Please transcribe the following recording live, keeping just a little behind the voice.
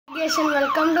Guys, and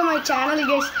welcome to my channel,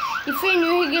 guys. If you're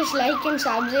new here, guys, like and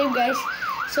subscribe, guys.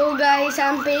 So guys,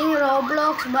 I'm playing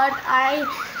Roblox, but I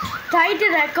tried to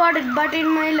record it, but in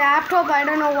my laptop I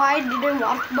don't know why it didn't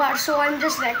work, but so I'm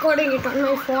just recording it on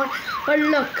my phone. But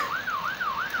look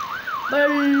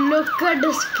at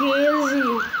this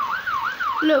crazy.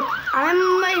 Look,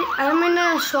 I'm in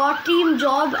a short team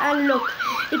job, and look,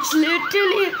 it's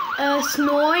literally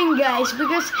snowing, guys,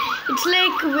 because it's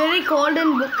like very cold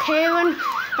in Brookhaven.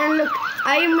 And look,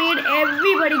 I made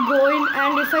everybody go in,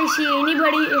 and if I see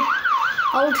anybody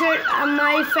outside,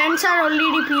 my friends are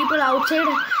already people outside,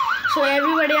 so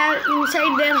everybody are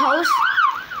inside their house.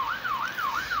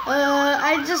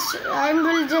 I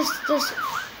will just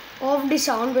off the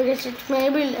sound because it may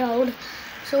be loud.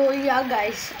 So yeah,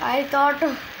 guys, I thought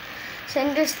to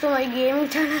send this to my gaming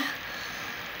channel,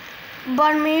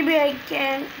 but maybe I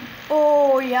can.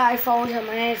 Oh yeah, I found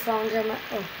someone.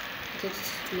 Oh, they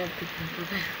just left it.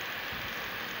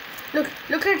 Look.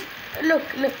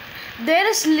 There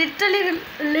is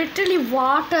literally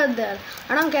water there.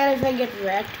 I don't care if I get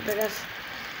wet because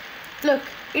look,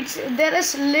 there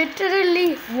is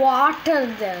literally water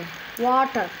there.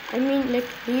 Water. I mean like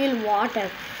real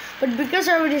water. But because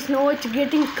of it is snow, it's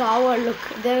getting covered. Look,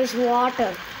 there is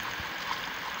water.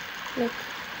 Look.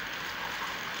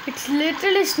 It's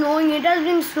literally snowing. It has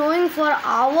been snowing for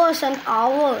hours and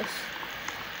hours.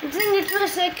 I think it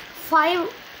was like 5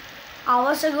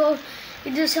 hours ago.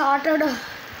 It just started.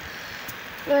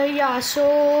 Yeah,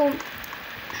 so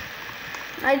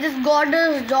I just got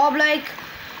this job like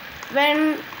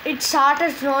when it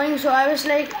started snowing. So I was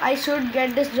like, I should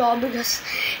get this job because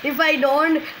if I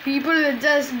don't, people will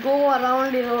just go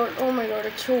around the road. Oh my god,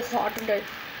 it's so hot today.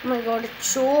 Oh my god, it's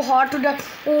so hot today.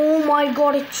 Oh my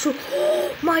god, it's so.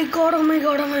 Oh my god. Oh my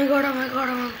god,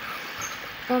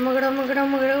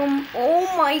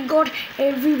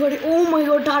 everybody. Oh my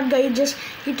god, that guy just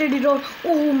hit it on.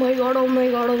 Oh my god. Oh my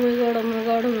god.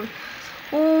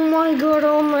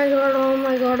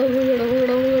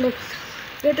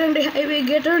 Get on the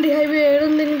highway. I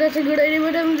don't think that's a good idea,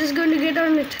 but I'm just going to get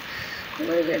on it. I'm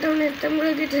going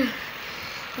to get it.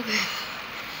 Okay.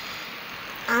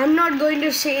 I'm not going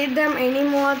to say them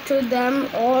anymore to them,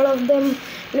 all of them,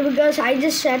 because I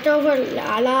just set off an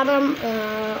alarm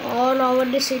all over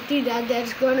the city that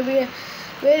there's going to be a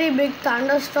very big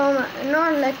thunderstorm.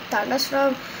 Not like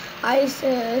thunderstorm,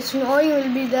 snowing will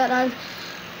be there, and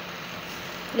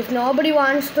if nobody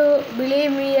wants to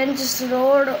believe me and just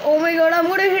road, oh my god, I'm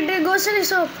going to hit the grocery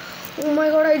shop. Oh my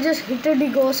god, I just hit the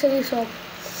grocery shop.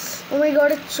 Oh my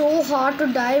god, it's so hard to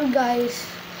dive, guys.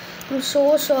 I'm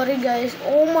so sorry, guys.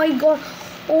 Oh my god.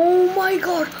 I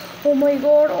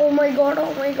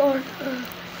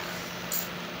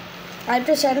have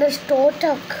to send a tow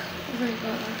truck. Oh my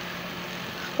god.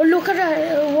 Oh, look at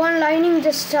that. One lining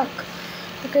just stuck.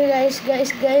 Okay, guys.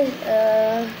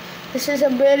 This is a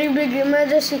very big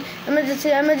emergency. I'm going to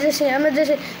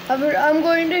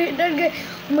hit that guy.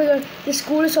 Oh my god. The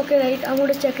school is okay, right? I'm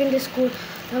going to check in the school.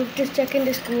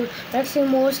 That's the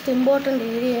most important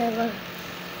area ever.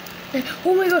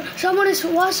 Oh my god, someone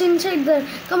was inside there.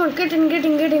 Come on, get in.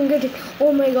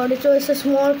 Oh my god, it's a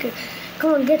small kid.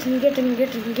 Come on, get in. Get in, bro.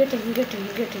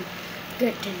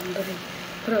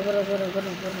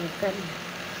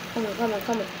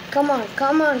 Come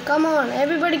on.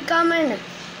 Everybody come in.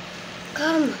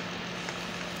 Come.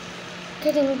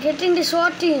 Get in the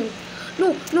SWAT team.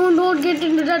 No, don't get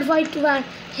into that white van.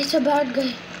 He's a bad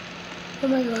guy. Oh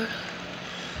my god.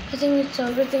 I think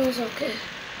everything is okay.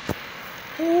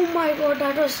 Oh my god,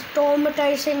 that was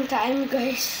traumatizing time,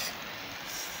 guys.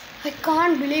 I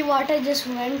can't believe what I just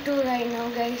went to right now,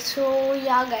 guys. So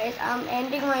yeah, guys, I'm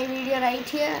ending my video right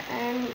here, and